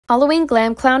Halloween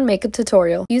Glam Clown Makeup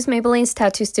Tutorial. Use Maybelline's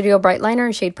Tattoo Studio Bright Liner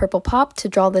in shade Purple Pop to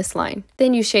draw this line.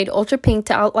 Then use shade Ultra Pink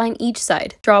to outline each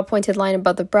side. Draw a pointed line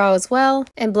above the brow as well,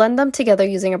 and blend them together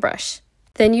using a brush.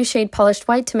 Then use shade Polished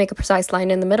White to make a precise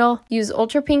line in the middle. Use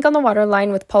Ultra Pink on the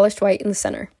waterline with Polished White in the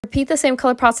center. Repeat the same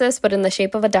color process but in the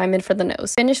shape of a diamond for the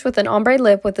nose. Finish with an ombre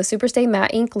lip with the Superstay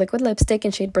Matte Ink Liquid Lipstick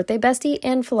in shade Birthday Bestie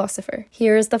and Philosopher.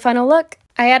 Here is the final look.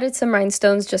 I added some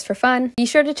rhinestones just for fun. Be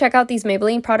sure to check out these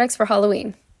Maybelline products for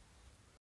Halloween.